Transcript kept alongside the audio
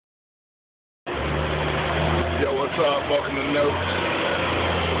what's up? Welcome to Notes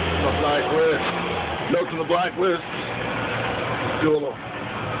on the Blacklist. Notes on the Blacklist. Do a little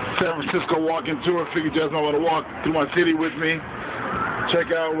San Francisco walking tour. Figured you guys might want to walk through my city with me.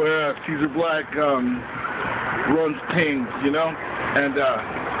 Check out where Caesar Black runs things, you know? And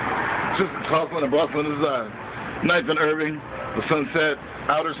just hustling and bustling. This is 9th and Irving, the Sunset,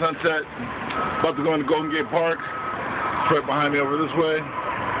 Outer Sunset. About to go into Golden Gate Park. It's right behind me over this way.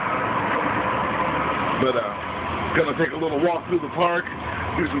 But gonna take a little walk through the park,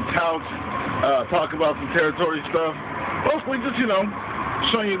 do some touts, talk about some territory stuff. Mostly just, you know,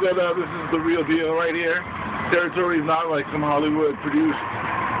 showing you that this is the real deal right here. Territory is not like some Hollywood produced,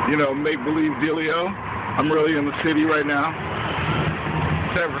 you know, make-believe dealio. I'm really in the city right now.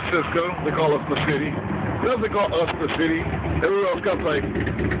 San Francisco, they call us the city. They also call us the city. Everyone else got like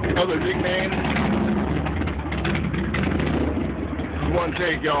other nicknames. This is one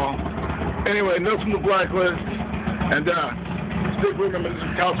take, y'all. Anyway, Notes from the Blacklist, and stick with me. This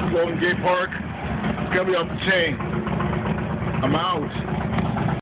is Couch from Golden Gate Park. It's gonna be off the chain. I'm out.